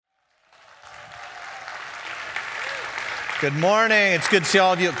Good morning. It's good to see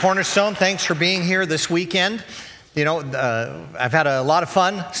all of you at Cornerstone. Thanks for being here this weekend. You know, I've had a lot of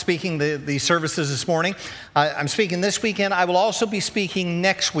fun speaking these services this morning. I'm speaking this weekend. I will also be speaking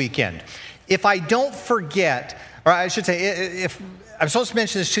next weekend. If I don't forget, or I should say, if I'm supposed to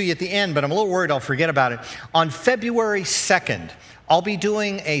mention this to you at the end, but I'm a little worried I'll forget about it. On February 2nd, I'll be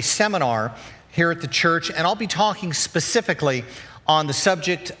doing a seminar here at the church, and I'll be talking specifically on the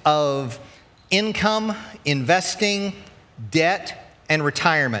subject of income, investing, debt, and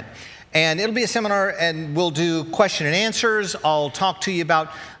retirement. And it'll be a seminar, and we'll do question and answers. I'll talk to you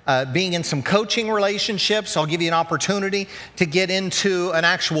about being in some coaching relationships. I'll give you an opportunity to get into an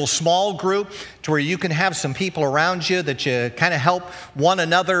actual small group to where you can have some people around you that you kind of help one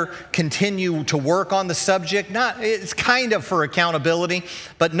another continue to work on the subject. It's kind of for accountability,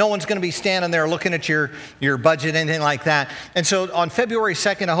 but no one's going to be standing there looking at your budget, anything like that. And so on February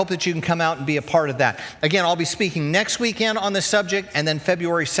 2nd, I hope that you can come out and be a part of that. Again, I'll be speaking next weekend on this subject, and then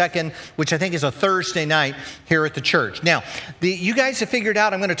February 2nd, which I think is a Thursday night here at the church. Now, you guys have figured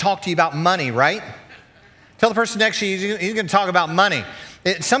out I'm going to talk to you about money, right? Tell the person next to you, he's going to talk about money.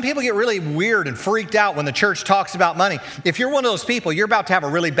 Some people get really weird and freaked out when the church talks about money. If you're one of those people, you're about to have a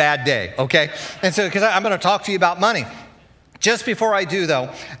really bad day, okay? And so, because I'm going to talk to you about money. Just before I do,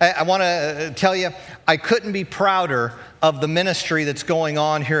 though, I want to tell you, I couldn't be prouder of the ministry that's going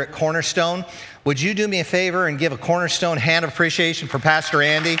on here at Cornerstone. Would you do me a favor and give a Cornerstone hand of appreciation for Pastor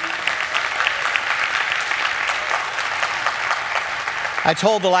Andy? I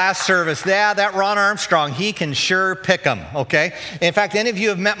told the last service, that Ron Armstrong, he can sure pick 'em, okay? In fact, any of you who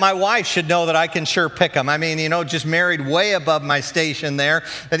have met my wife should know that I can sure pick 'em. I mean, just married way above my station there.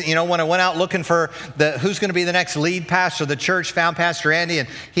 When I went out looking for who's going to be the next lead pastor of the church, found Pastor Andy, and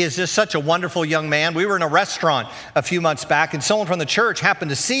he is just such a wonderful young man. We were in a restaurant a few months back, and someone from the church happened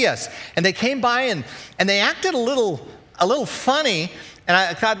to see us, and they came by and they acted a little funny. And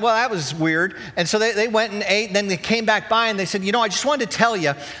I thought, well, that was weird. And so they went and ate, and then they came back by and they said, I just wanted to tell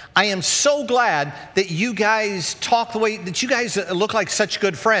you, I am so glad that you guys talk the way, that you guys look like such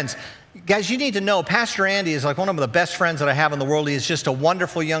good friends. Guys, you need to know, Pastor Andy is like one of the best friends that I have in the world. He is just a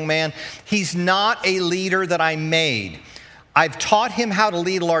wonderful young man. He's not a leader that I made. I've taught him how to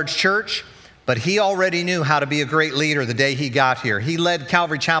lead a large church, but he already knew how to be a great leader the day he got here. He led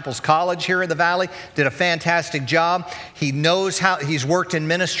Calvary Chapel's college here in the Valley, did a fantastic job. He knows how, he's worked in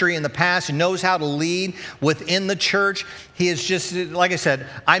ministry in the past, he knows how to lead within the church. He is just, like I said,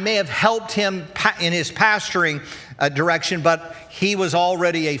 I may have helped him in his pastoring direction, but he was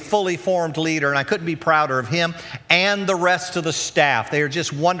already a fully formed leader, and I couldn't be prouder of him and the rest of the staff. They are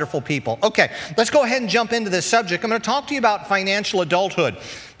just wonderful people. Okay, let's go ahead and jump into this subject. I'm going to talk to you about financial adulthood,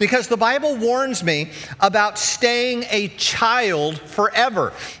 because the Bible warns me about staying a child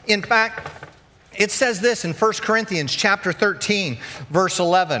forever. In fact, it says this in 1 Corinthians chapter 13, verse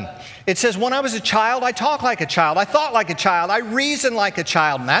 11. It says, when I was a child, I talked like a child. I thought like a child. I reasoned like a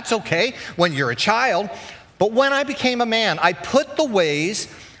child. And that's okay when you're a child. But when I became a man, I put the ways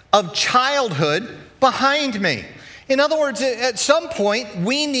of childhood behind me. In other words, at some point,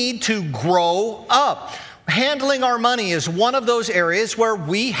 we need to grow up. Handling our money is one of those areas where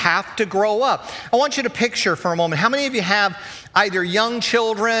we have to grow up. I want you to picture for a moment, how many of you have either young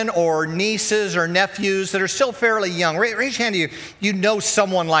children or nieces or nephews that are still fairly young? Raise your hand if you know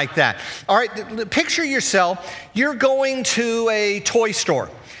someone like that. All right, picture yourself, you're going to a toy store.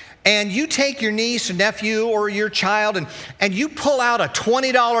 And you take your niece or nephew or your child and you pull out a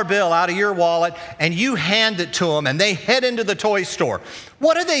 $20 bill out of your wallet and you hand it to them, and they head into the toy store.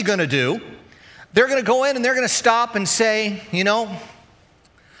 What are they going to do? They're going to go in and they're going to stop and say,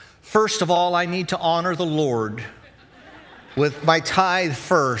 first of all, I need to honor the Lord with my tithe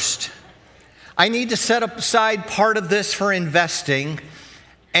first. I need to set aside part of this for investing.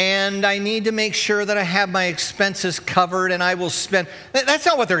 And I need to make sure that I have my expenses covered, and I will spend. That's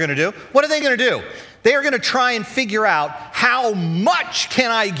not what they're going to do. What are they going to do? They are going to try and figure out, how much can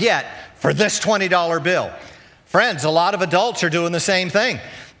I get for this $20 bill? Friends, a lot of adults are doing the same thing.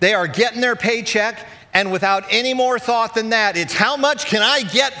 They are getting their paycheck, and without any more thought than that, it's how much can I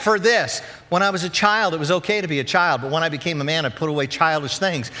get for this? When I was a child, it was okay to be a child, but when I became a man, I put away childish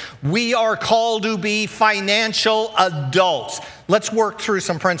things. We are called to be financial adults. Let's work through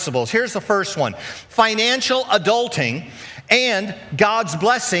some principles. Here's the first one. Financial adulting and God's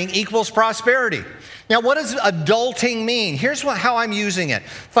blessing equals prosperity. Now, what does adulting mean? Here's how I'm using it.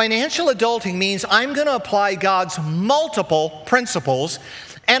 Financial adulting means I'm going to apply God's multiple principles,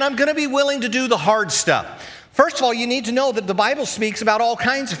 and I'm going to be willing to do the hard stuff. First of all, you need to know that the Bible speaks about all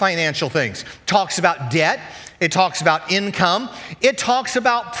kinds of financial things. Talks about debt. It talks about income. It talks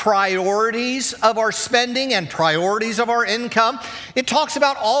about priorities of our spending and priorities of our income. It talks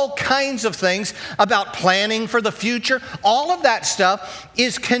about all kinds of things, about planning for the future. All of that stuff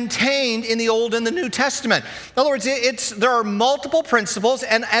is contained in the Old and the New Testament. In other words, there are multiple principles,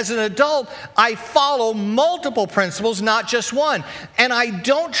 and as an adult, I follow multiple principles, not just one. And I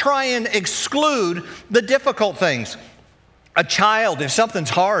don't try and exclude the difficult things. A child, if something's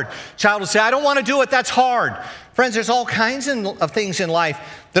hard, a child will say, I don't want to do it, that's hard. Friends, there's all kinds of things in life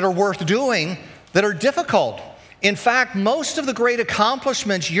that are worth doing that are difficult. In fact, most of the great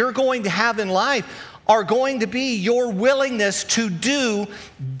accomplishments you're going to have in life are going to be your willingness to do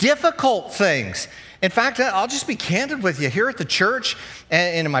difficult things. In fact, I'll just be candid with you. Here at the church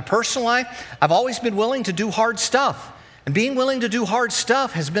and in my personal life, I've always been willing to do hard stuff. And being willing to do hard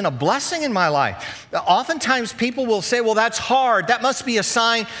stuff has been a blessing in my life. Oftentimes people will say, well, that's hard. That must be a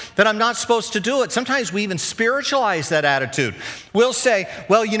sign that I'm not supposed to do it. Sometimes we even spiritualize that attitude. We'll say,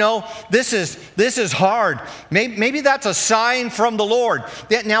 well, this is hard. Maybe that's a sign from the Lord.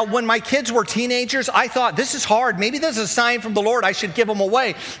 Now, when my kids were teenagers, I thought, this is hard. Maybe this is a sign from the Lord. I should give them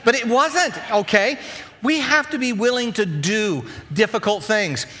away. But it wasn't, okay? We have to be willing to do difficult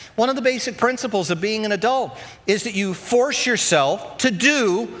things. One of the basic principles of being an adult is that you force yourself to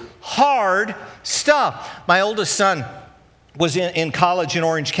do hard stuff. My oldest son was in college in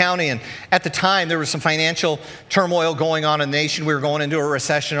Orange County, and at the time there was some financial turmoil going on in the nation. We were going into a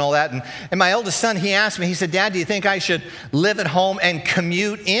recession and all that. And my oldest son, he asked me, he said, Dad, do you think I should live at home and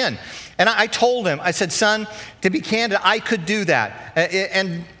commute in? And I told him, I said, son, to be candid, I could do that.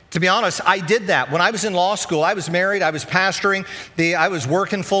 And to be honest, I did that. When I was in law school, I was married, I was pastoring, I was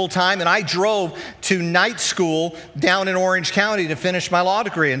working full time, and I drove to night school down in Orange County to finish my law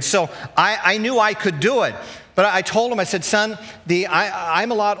degree. And so I knew I could do it. But I told him, I said, son,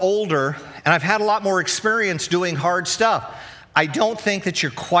 I'm a lot older, and I've had a lot more experience doing hard stuff. I don't think that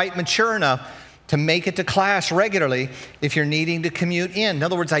you're quite mature enough to make it to class regularly if you're needing to commute in. In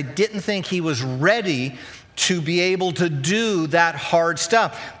other words, I didn't think he was ready to be able to do that hard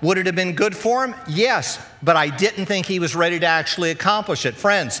stuff. Would it have been good for him? Yes, but I didn't think he was ready to actually accomplish it.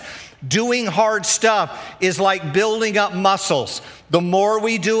 Friends, doing hard stuff is like building up muscles. The more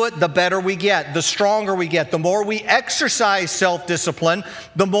we do it, the better we get, the stronger we get. The more we exercise self-discipline,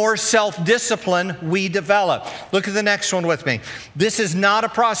 the more self-discipline we develop. Look at the next one with me. This is not a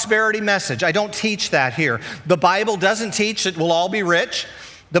prosperity message. I don't teach that here. The Bible doesn't teach that we'll all be rich.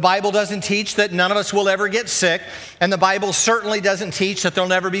 The Bible doesn't teach that none of us will ever get sick, and the Bible certainly doesn't teach that there'll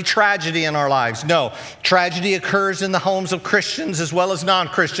never be tragedy in our lives. No, tragedy occurs in the homes of Christians as well as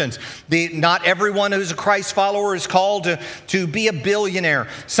non-Christians. Not everyone who's a Christ follower is called to be a billionaire.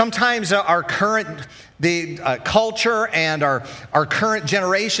 Sometimes our current culture and our current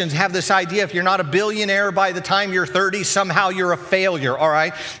generations have this idea, if you're not a billionaire by the time you're 30, somehow you're a failure, all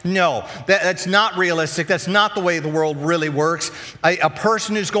right? No, that's not realistic. That's not the way the world really works. A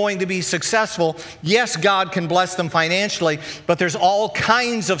person who's going to be successful, yes, God can bless them financially, but there's all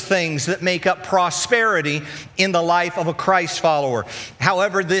kinds of things that make up prosperity in the life of a Christ follower.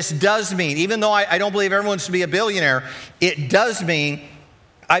 However, this does mean, even though I don't believe everyone's to be a billionaire, it does mean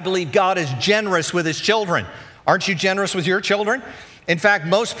I believe God is generous with his children. Aren't you generous with your children? In fact,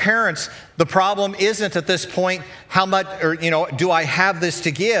 most parents, the problem isn't at this point how much, do I have this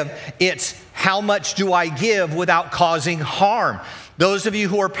to give? It's how much do I give without causing harm? Those of you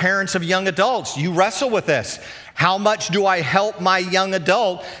who are parents of young adults, you wrestle with this. How much do I help my young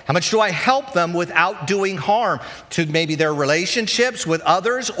adult? How much do I help them without doing harm to maybe their relationships with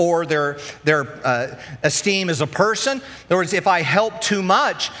others or their esteem as a person? In other words, if I help too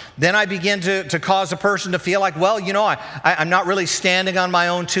much, then I begin to cause a person to feel like, well, I'm not really standing on my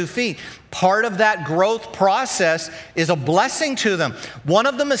own 2 feet. Part of that growth process is a blessing to them. One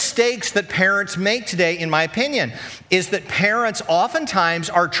of the mistakes that parents make today, in my opinion, is that parents oftentimes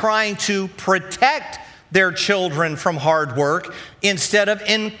are trying to protect their children from hard work instead of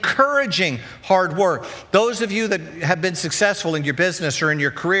encouraging hard work. Those of you that have been successful in your business or in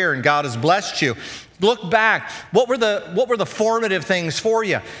your career and God has blessed you, look back. What were the formative things for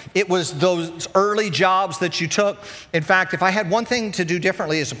you? It was those early jobs that you took. In fact, if I had one thing to do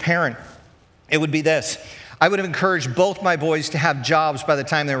differently as a parent, it would be this. I would have encouraged both my boys to have jobs by the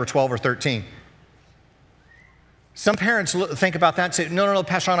time they were 12 or 13. Some parents think about that and say, no,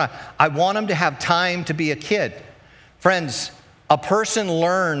 Pastor Ron, I want them to have time to be a kid. Friends, a person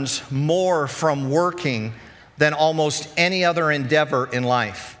learns more from working than almost any other endeavor in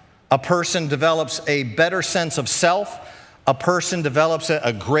life. A person develops a better sense of self. A person develops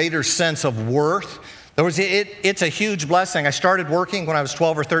a greater sense of worth. It's a huge blessing. I started working when I was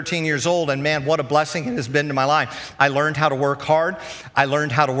 12 or 13 years old, and man, what a blessing it has been to my life. I learned how to work hard. I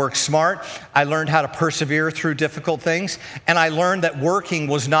learned how to work smart. I learned how to persevere through difficult things. And I learned that working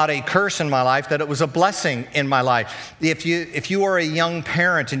was not a curse in my life, that it was a blessing in my life. If you are a young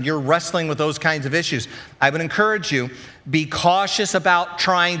parent and you're wrestling with those kinds of issues, I would encourage you, be cautious about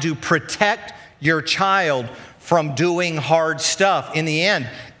trying to protect your child from doing hard stuff. In the end,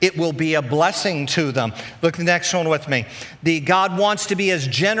 it will be a blessing to them. Look at the next one with me. God wants to be as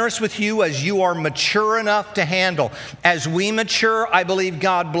generous with you as you are mature enough to handle. As we mature, I believe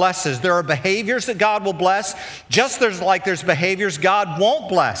God blesses. There are behaviors that God will bless, just there's behaviors God won't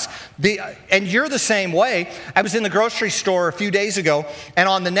bless. And you're the same way. I was in the grocery store a few days ago, and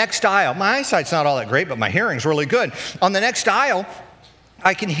on the next aisle, my eyesight's not all that great, but my hearing's really good. On the next aisle,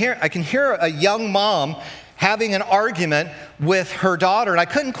 I can hear a young mom having an argument with her daughter. And I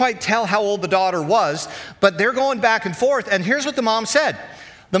couldn't quite tell how old the daughter was, but they're going back and forth. And here's what the mom said.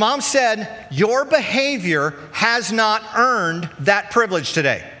 The mom said, "Your behavior has not earned that privilege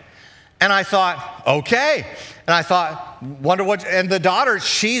today." And I thought, okay. And I thought, wonder what, and the daughter,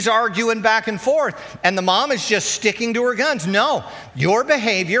 she's arguing back and forth. And the mom is just sticking to her guns. No, your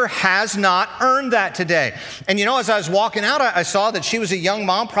behavior has not earned that today. And as I was walking out, I saw that she was a young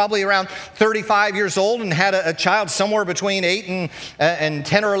mom, probably around 35 years old, and had a child somewhere between 8 and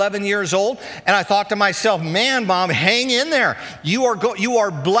 10 or 11 years old. And I thought to myself, man, Mom, hang in there. You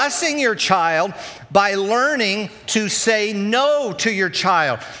are blessing your child by learning to say no to your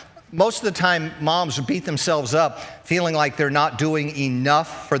child. Most of the time, moms beat themselves up feeling like they're not doing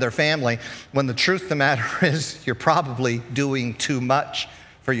enough for their family, when the truth of the matter is you're probably doing too much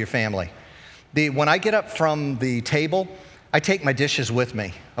for your family. When I get up from the table, I take my dishes with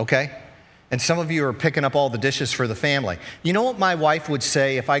me, okay? And some of you are picking up all the dishes for the family. You know what my wife would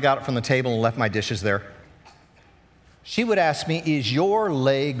say if I got up from the table and left my dishes there? She would ask me, "Is your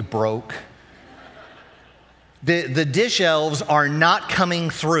leg broke?" The dish elves are not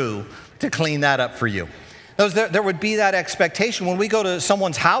coming through to clean that up for you. There would be that expectation. When we go to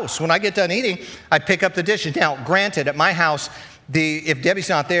someone's house, when I get done eating, I pick up the dishes. Now, granted, at my house, if Debbie's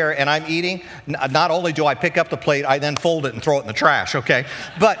not there and I'm eating, not only do I pick up the plate, I then fold it and throw it in the trash, okay?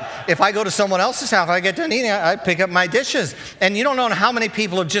 But if I go to someone else's house, I get done eating, I pick up my dishes. And you don't know how many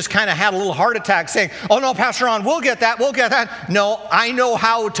people have just kind of had a little heart attack saying, "Oh no, Pastor Ron, we'll get that. No, I know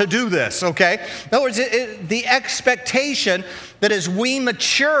how to do this, okay? In other words, the expectation that as we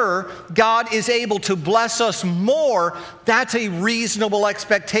mature, God is able to bless us more, that's a reasonable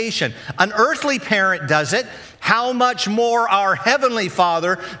expectation. An earthly parent does it. How much more our Heavenly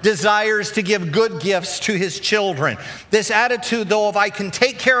Father desires to give good gifts to His children. This attitude, though, of I can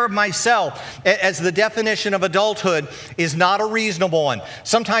take care of myself as the definition of adulthood is not a reasonable one.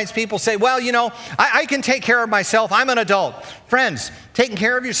 Sometimes people say, well, I can take care of myself. I'm an adult. Friends, taking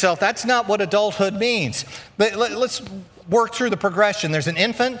care of yourself, that's not what adulthood means. But let's work through the progression. There's an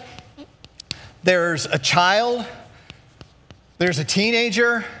infant, there's a child, there's a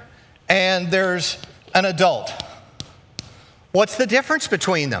teenager, and there's an adult. What's the difference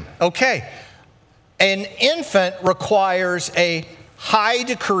between them? Okay, an infant requires a high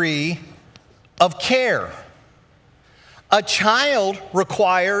degree of care. A child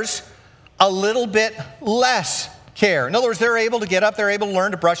requires a little bit less care. In other words, they're able to get up, they're able to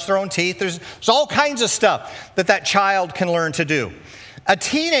learn to brush their own teeth. There's all kinds of stuff that child can learn to do. A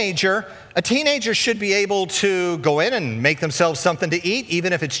teenager should be able to go in and make themselves something to eat,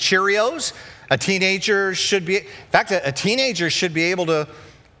 even if it's Cheerios. A teenager should be able to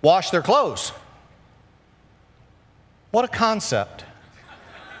wash their clothes. What a concept.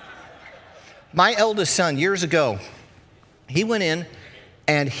 My eldest son, years ago, he went in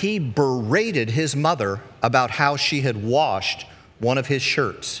and he berated his mother about how she had washed one of his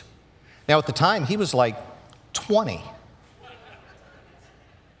shirts. Now, at the time, he was like 20.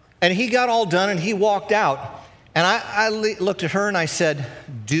 And he got all done and he walked out. And I looked at her and I said,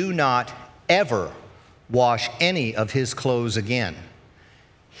 "Do not ever wash any of his clothes again.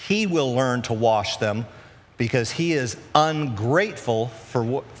 He will learn to wash them because he is ungrateful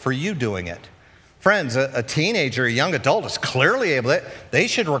for you doing it." Friends, a teenager, a young adult is clearly able to, they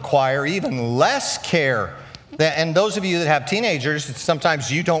should require even less care. And those of you that have teenagers,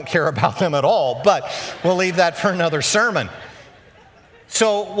 sometimes you don't care about them at all, but we'll leave that for another sermon.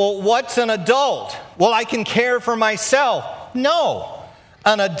 So, well, what's an adult? Well, I can care for myself. No.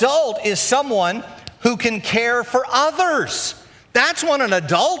 An adult is someone who can care for others. That's what an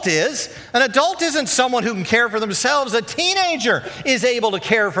adult is. An adult isn't someone who can care for themselves. A teenager is able to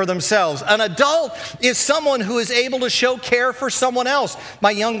care for themselves. An adult is someone who is able to show care for someone else.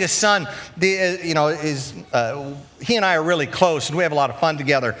 My youngest son, he and I are really close, and we have a lot of fun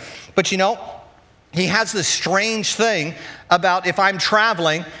together. But he has this strange thing about if I'm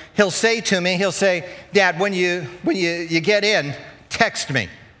traveling, he'll say to me, Dad, when you get in, text me.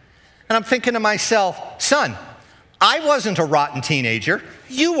 And I'm thinking to myself, son, I wasn't a rotten teenager.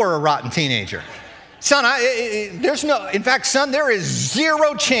 You were a rotten teenager. Son, son, there is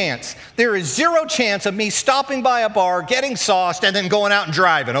zero chance. There is zero chance of me stopping by a bar, getting sauced, and then going out and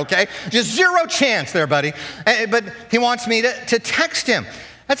driving, okay? Just zero chance there, buddy. But he wants me to text him.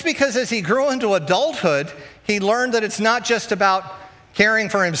 That's because as he grew into adulthood, he learned that it's not just about caring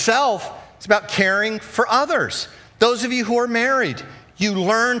for himself, it's about caring for others. Those of you who are married, you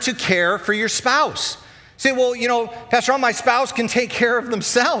learn to care for your spouse. Say, well, Pastor Ron, my spouse can take care of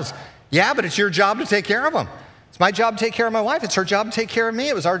themselves. Yeah, but it's your job to take care of them. It's my job to take care of my wife. It's her job to take care of me.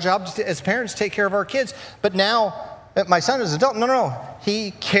 It was our job as parents to take care of our kids. But now, my son is an adult. No.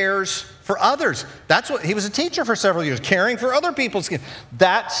 He cares for others. That's what he was a teacher for several years, caring for other people's kids.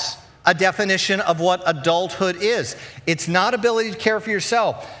 That's a definition of what adulthood is. It's not ability to care for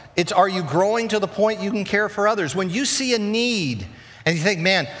yourself. It's are you growing to the point you can care for others? When you see a need, and you think,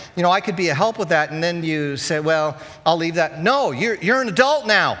 man, I could be a help with that. And then you say, well, I'll leave that. No, you're an adult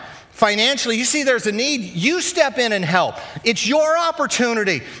now. Financially, you see there's a need, you step in and help. It's your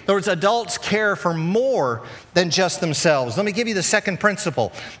opportunity. In other words, adults care for more than just themselves. Let me give you the second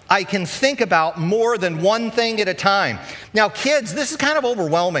principle. I can think about more than one thing at a time. Now, kids, this is kind of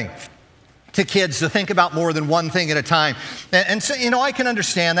overwhelming to kids to think about more than one thing at a time. And so, I can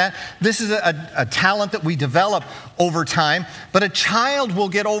understand that. This is a talent that we develop over time. But a child will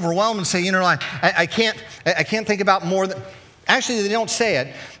get overwhelmed and say, I can't think about more than... Actually, they don't say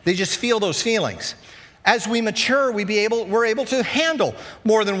it. They just feel those feelings. As we mature, we're able to handle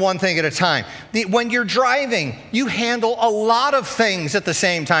more than one thing at a time. When you're driving, you handle a lot of things at the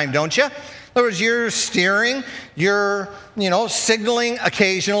same time, don't you? In other words, you're steering, you're, signaling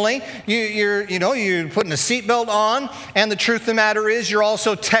occasionally, you're putting a seatbelt on, and the truth of the matter is you're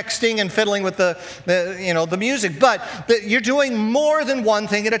also texting and fiddling with the music. But you're doing more than one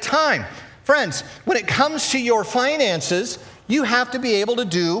thing at a time. Friends, when it comes to your finances, you have to be able to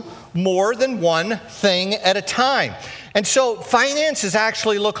do more than one thing at a time. And so finances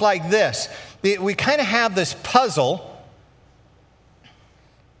actually look like this. We kind of have this puzzle.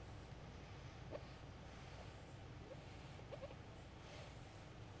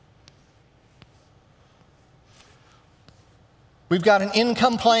 We've got an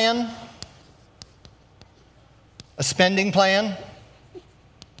income plan, a spending plan,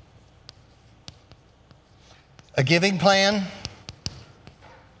 a giving plan,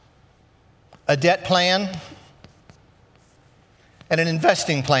 a debt plan, and an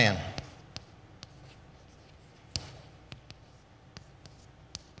investing plan.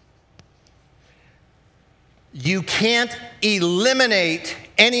 You can't eliminate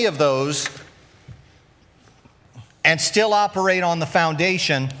any of those and still operate on the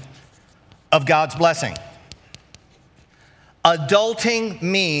foundation of God's blessing. Adulting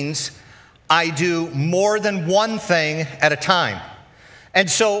means I do more than one thing at a time. And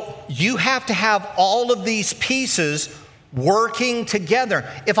so you have to have all of these pieces working together.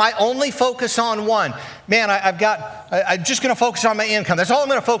 If I only focus on one, man, I'm just going to focus on my income. That's all I'm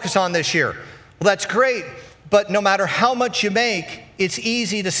going to focus on this year. Well, that's great, but no matter how much you make, it's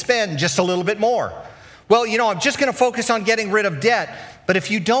easy to spend just a little bit more. Well, I'm just going to focus on getting rid of debt. But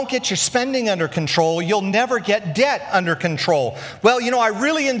if you don't get your spending under control, you'll never get debt under control. Well, I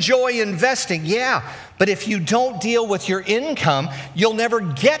really enjoy investing. Yeah, but if you don't deal with your income, you'll never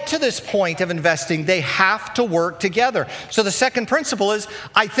get to this point of investing. They have to work together. So the second principle is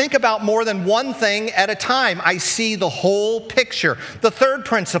I think about more than one thing at a time. I see the whole picture. The third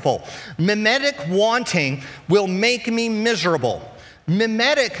principle, mimetic wanting will make me miserable.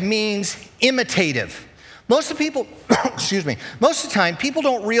 Mimetic means imitative. Most of the time, people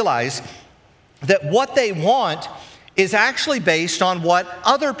don't realize that what they want is actually based on what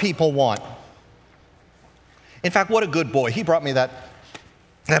other people want. In fact, what a good boy. He brought me that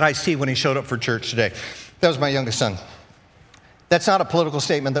iced tea when he showed up for church today. That was my youngest son. That's not a political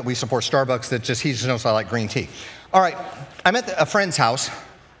statement that we support Starbucks, he just knows I like green tea. All right, I'm at a friend's house,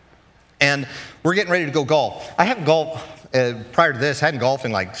 and we're getting ready to go golf. I haven't golfed, prior to this, I hadn't golfed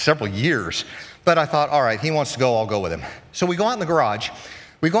in like several years. But I thought, all right, he wants to go, I'll go with him. So we go out in the garage.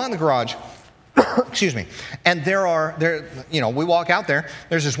 Excuse me. And we walk out there.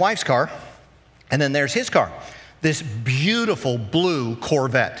 There's his wife's car, and then there's his car. this beautiful blue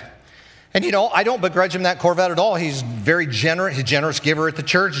Corvette. And I don't begrudge him that Corvette at all. He's very generous. He's a generous giver at the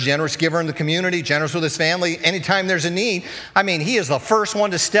church, generous giver in the community, generous with his family. Anytime there's a need, he is the first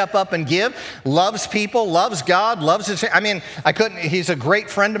one to step up and give, loves people, loves God, loves his family. He's a great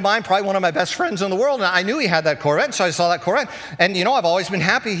friend of mine, probably one of my best friends in the world. And I knew he had that Corvette, so I saw that Corvette. And, I've always been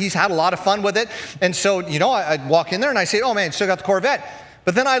happy. He's had a lot of fun with it. And so, I'd walk in there and I say, oh man, still got the Corvette.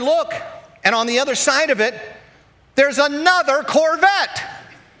 But then I look, and on the other side of it, there's another Corvette.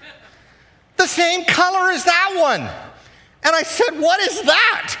 The same color as that one. And I said, what is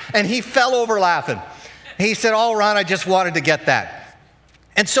that? And he fell over laughing. He said, oh, Ron, I just wanted to get that.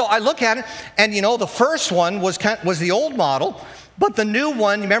 And so I look at it, and the first one was the old model, but the new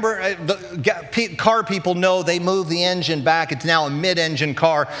one, remember, the car people know they move the engine back. It's now a mid-engine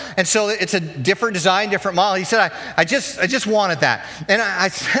car. And so it's a different design, different model. He said, I just wanted that. And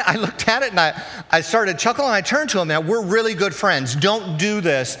I looked at it, and I started chuckling, and I turned to him. Now, we're really good friends. Don't do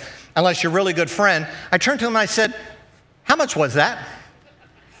this unless you're a really good friend. I turned to him and I said, how much was that?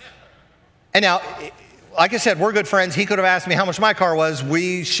 And now, like I said, we're good friends. He could have asked me how much my car was.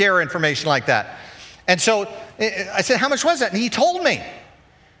 We share information like that. And so I said, how much was that? And he told me.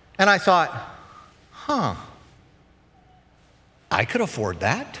 And I thought, I could afford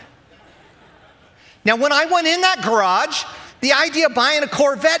that. Now, when I went in that garage, the idea of buying a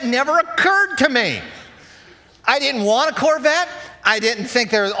Corvette never occurred to me. I didn't want a Corvette. I didn't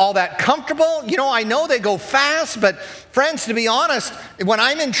think they're all that comfortable. I know they go fast, but friends, to be honest, when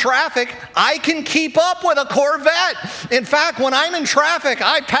I'm in traffic, I can keep up with a Corvette. In fact, when I'm in traffic,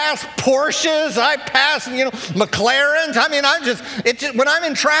 I pass Porsches, I pass, McLarens. When I'm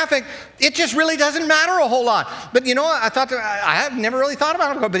in traffic, it just really doesn't matter a whole lot. But I thought I have never really thought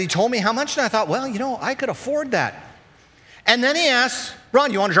about it, but he told me how much, and I thought, well, I could afford that. And then he asked,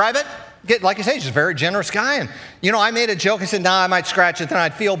 Ron, you want to drive it? Like I say, he's a very generous guy. And, I made a joke. I said, I might scratch it, then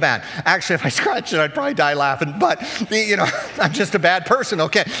I'd feel bad. Actually, if I scratched it, I'd probably die laughing. But, I'm just a bad person,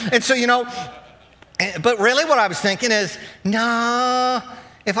 okay? And so, but really what I was thinking is,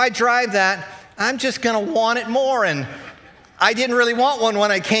 if I drive that, I'm just going to want it more. And I didn't really want one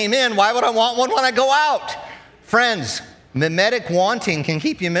when I came in. Why would I want one when I go out? Friends, mimetic wanting can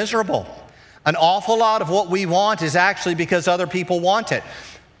keep you miserable. An awful lot of what we want is actually because other people want it.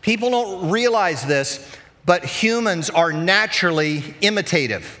 People don't realize this, but humans are naturally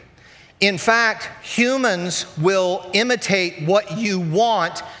imitative. In fact, humans will imitate what you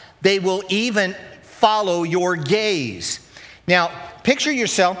want. They will even follow your gaze. Now, picture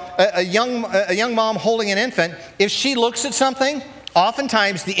yourself, a young mom holding an infant. If she looks at something,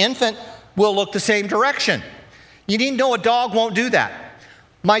 oftentimes the infant will look the same direction. You need to know a dog won't do that.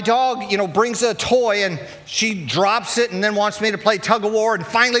 My dog, brings a toy and she drops it and then wants me to play tug of war. And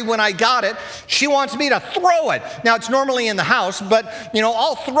finally, when I got it, she wants me to throw it. Now, it's normally in the house, but,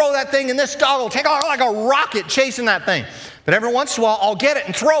 I'll throw that thing and this dog will take off like a rocket chasing that thing. But every once in a while, I'll get it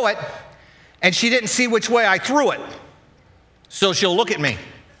and throw it. And she didn't see which way I threw it. So she'll look at me.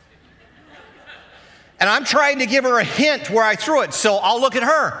 And I'm trying to give her a hint where I threw it. So I'll look at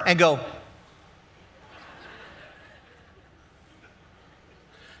her and go,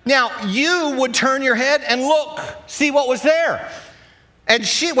 now, you would turn your head and look, see what was there. And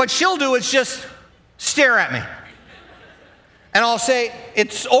what she'll do is just stare at me. And I'll say,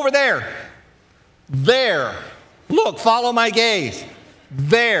 it's over there. There. Look, follow my gaze.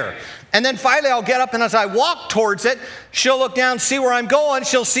 There. And then finally I'll get up, and as I walk towards it, she'll look down, see where I'm going,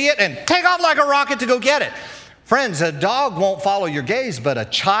 she'll see it, and take off like a rocket to go get it. Friends, a dog won't follow your gaze, but a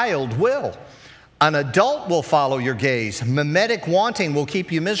child will. An adult will follow your gaze. Mimetic wanting will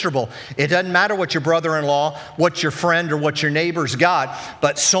keep you miserable. It doesn't matter what your brother-in-law, what your friend, or what your neighbor's got,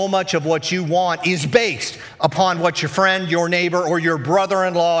 but so much of what you want is based upon what your friend, your neighbor, or your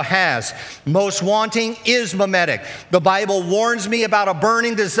brother-in-law has. Most wanting is mimetic. The Bible warns me about a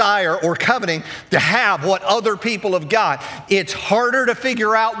burning desire or coveting to have what other people have got. It's harder to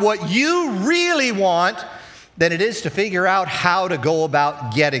figure out what you really want than it is to figure out how to go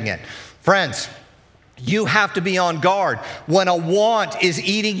about getting it. Friends, you have to be on guard. When a want is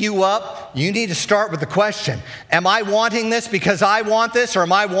eating you up, you need to start with the question, am I wanting this because I want this, or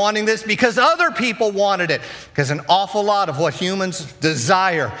am I wanting this because other people wanted it? Because an awful lot of what humans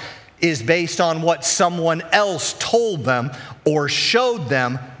desire is based on what someone else told them or showed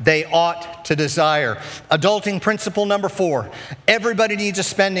them they ought to desire. Adulting principle number 4, everybody needs a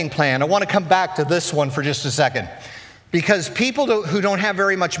spending plan. I want to come back to this one for just a second. Because people who don't have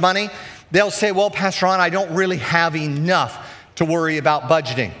very much money, they'll say, well, Pastor Ron, I don't really have enough to worry about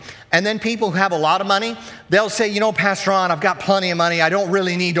budgeting. And then people who have a lot of money, they'll say, you know, Pastor Ron, I've got plenty of money. I don't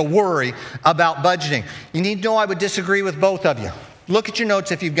really need to worry about budgeting. You need to know I would disagree with both of you. Look at your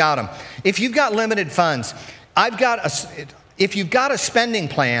notes if you've got them. If you've got limited funds, if you've got a spending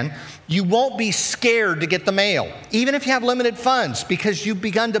plan, you won't be scared to get the mail, even if you have limited funds, because you've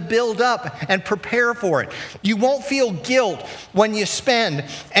begun to build up and prepare for it. You won't feel guilt when you spend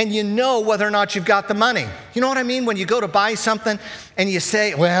and you know whether or not you've got the money. You know what I mean? When you go to buy something and you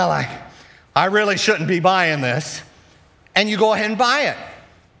say, well, I really shouldn't be buying this, and you go ahead and buy it.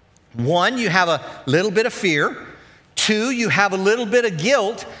 One, you have a little bit of fear. Two, you have a little bit of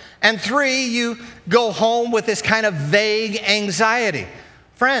guilt. And three, you go home with this kind of vague anxiety.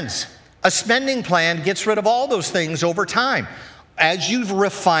 Friends, a spending plan gets rid of all those things over time. As you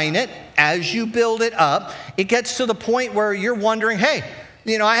refine it, as you build it up, it gets to the point where you're wondering, hey,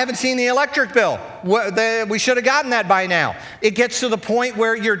 you know, I haven't seen the electric bill. We should have gotten that by now. It gets to the point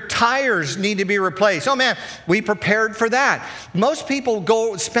where your tires need to be replaced. Oh man, we prepared for that. Most people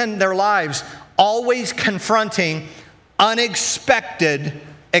go spend their lives always confronting unexpected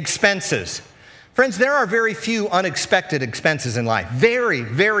expenses. Friends, there are very few unexpected expenses in life. Very,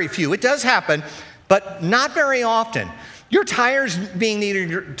 very few. It does happen, but not very often. Your tires being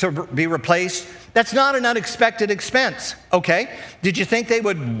needed to be replaced, that's not an unexpected expense, okay? Did you think they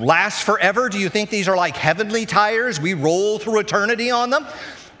would last forever? Do you think these are like heavenly tires? We roll through eternity on them?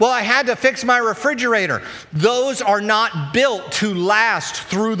 Well, I had to fix my refrigerator. Those are not built to last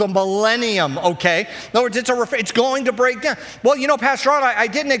through the millennium, okay? In other words, it's going to break down. Well, you know, Pastor Ron, I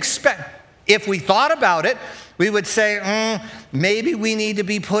didn't expect. If we thought about it, we would say, maybe we need to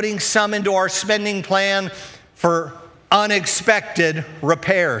be putting some into our spending plan for unexpected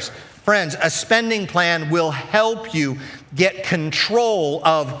repairs. Friends, a spending plan will help you get control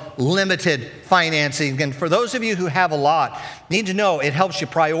of limited financing. And for those of you who have a lot, need to know it helps you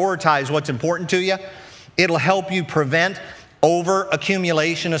prioritize what's important to you. It'll help you prevent over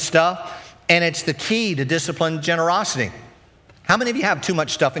accumulation of stuff. And it's the key to disciplined generosity. How many of you have too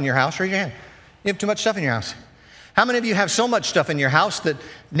much stuff in your house? Raise your hand. You have too much stuff in your house. How many of you have so much stuff in your house that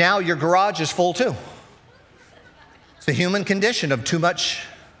now your garage is full too? It's the human condition of too much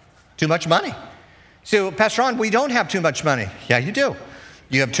money. So, Pastor Ron, we don't have too much money. Yeah, you do.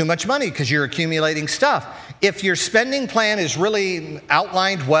 You have too much money because you're accumulating stuff. If your spending plan is really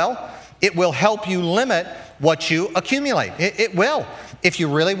outlined well, it will help you limit what you accumulate. It will. If you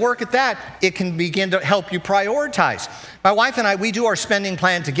really work at that, it can begin to help you prioritize. My wife and I, we do our spending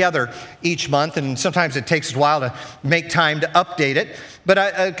plan together each month, and sometimes it takes a while to make time to update it. But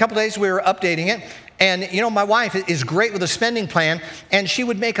a couple days we were updating it, and you know, my wife is great with a spending plan, and she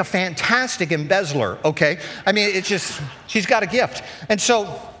would make a fantastic embezzler, okay? I mean, it's just, she's got a gift. And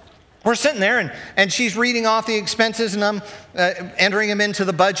so we're sitting there, and she's reading off the expenses, and I'm entering them into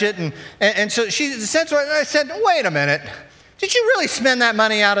the budget. And so she said, I said, wait a minute. Did you really spend that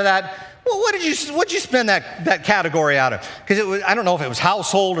money out of that? Well, what'd you spend that category out of? Because it was, I don't know if it was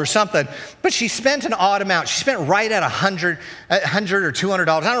household or something, but she spent an odd amount. She spent right at $100 or $200.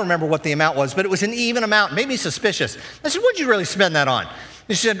 I don't remember what the amount was, but it was an even amount. Made me suspicious. I said, what'd you really spend that on?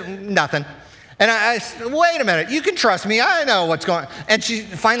 She said, nothing. And I said, wait a minute, you can trust me. I know what's going on. And she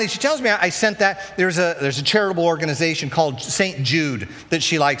tells me I sent that. There's a charitable organization called St. Jude that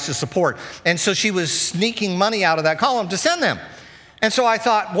she likes to support. And so she was sneaking money out of that column to send them. And so I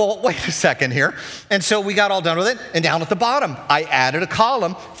thought, well, wait a second here. And so we got all done with it. And down at the bottom, I added a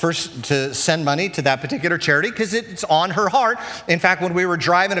column to send money to that particular charity because it's on her heart. In fact, when we were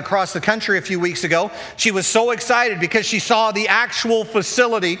driving across the country a few weeks ago, she was so excited because she saw the actual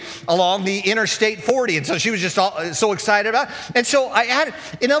facility along the Interstate 40. And so she was just so excited about it. And so I added,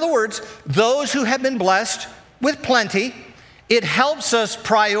 in other words, those who have been blessed with plenty, it helps us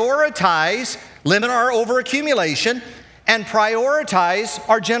prioritize, limit our overaccumulation, and prioritize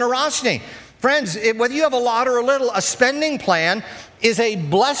our generosity. Friends, whether you have a lot or a little, a spending plan is a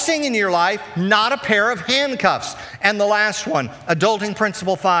blessing in your life, not a pair of handcuffs. And the last one, adulting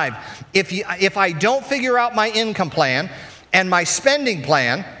principle 5. If I don't figure out my income plan and my spending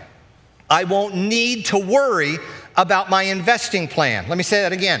plan, I won't need to worry about my investing plan. Let me say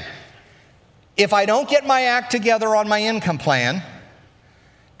that again. If I don't get my act together on my income plan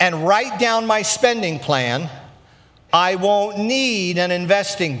and write down my spending plan, I won't need an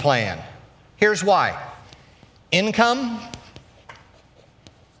investing plan. Here's why. Income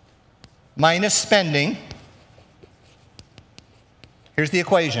minus spending. Here's the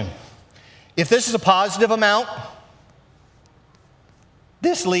equation. If this is a positive amount,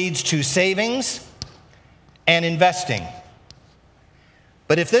 this leads to savings and investing.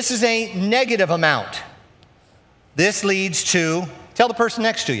 But if this is a negative amount, this leads to, tell the person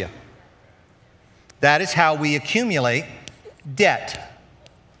next to you, That is how we accumulate debt.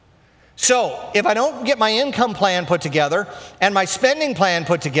 So if I don't get my income plan put together and my spending plan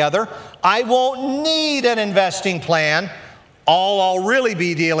put together, I won't need an investing plan. All I'll really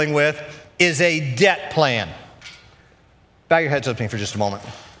be dealing with is a debt plan. Bow your heads with me for just a moment.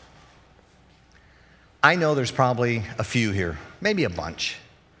 I know there's probably a few here, maybe a bunch,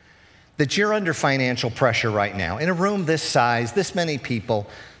 that you're under financial pressure right now. In a room this size, this many people,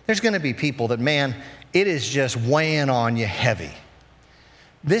 there's going to be people that, man, it is just weighing on you heavy.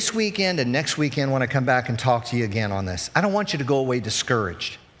 This weekend and next weekend when I come back and talk to you again on this, I don't want you to go away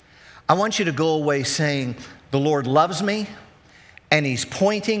discouraged. I want you to go away saying, the Lord loves me and He's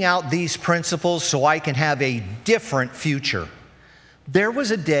pointing out these principles so I can have a different future. There was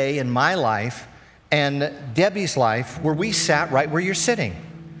a day in my life and Debbie's life where we sat right where you're sitting,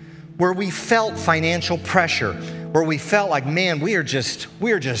 where we felt financial pressure, where we felt like, man, we are just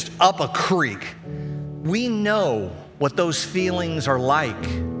up a creek. We know what those feelings are like.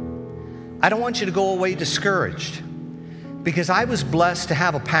 I don't want you to go away discouraged, because I was blessed to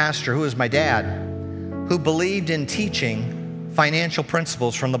have a pastor who was my dad, who believed in teaching financial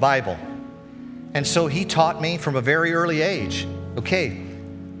principles from the Bible. And so he taught me from a very early age, okay,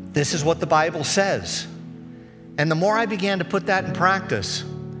 this is what the Bible says. And the more I began to put that in practice,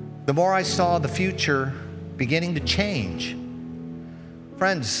 the more I saw the future beginning to change.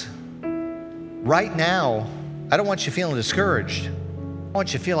 Friends, right now, I don't want you feeling discouraged. I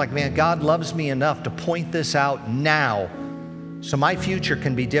want you to feel like, man, God loves me enough to point this out now so my future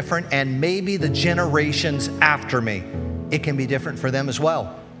can be different, and maybe the generations after me, it can be different for them as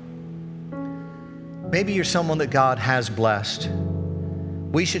well. Maybe you're someone that God has blessed.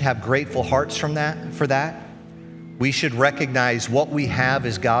 We should have grateful hearts for that. We should recognize what we have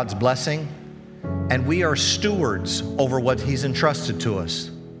is God's blessing, and we are stewards over what He's entrusted to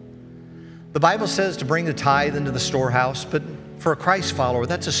us. The Bible says to bring the tithe into the storehouse, but for a Christ follower,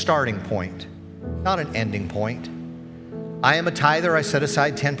 that's a starting point, not an ending point. I am a tither. I set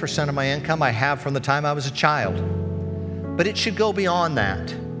aside 10% of my income. I have from the time I was a child. But it should go beyond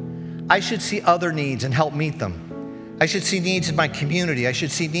that. I should see other needs and help meet them. I should see needs in my community. I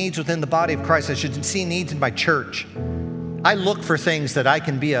should see needs within the body of Christ. I should see needs in my church. I look for things that I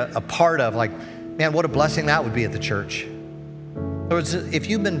can be a part of, like, man, what a blessing that would be at the church. In other words, if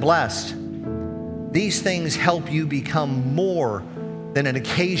you've been blessed, these things help you become more than an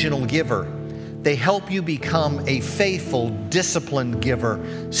occasional giver. They help you become a faithful, disciplined giver,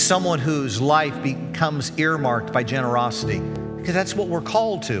 someone whose life becomes earmarked by generosity, because that's what we're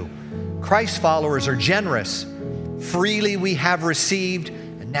called to. Christ followers are generous. Freely we have received,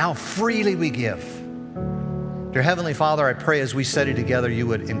 and now freely we give. Dear Heavenly Father, I pray as we study together, you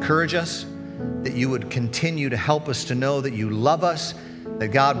would encourage us, that you would continue to help us to know that you love us, that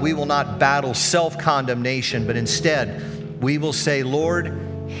God, we will not battle self-condemnation, but instead we will say, Lord,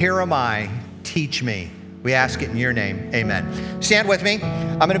 here am I, teach me. We ask it in your name, amen. Stand with me.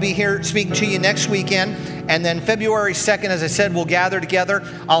 I'm going to be here speaking to you next weekend, and then February 2nd, as I said, we'll gather together.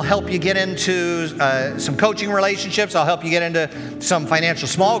 I'll help you get into some coaching relationships. I'll help you get into some financial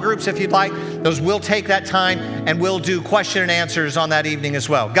small groups if you'd like. Those will take that time, and we'll do question and answers on that evening as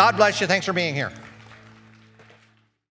well. God bless you. Thanks for being here.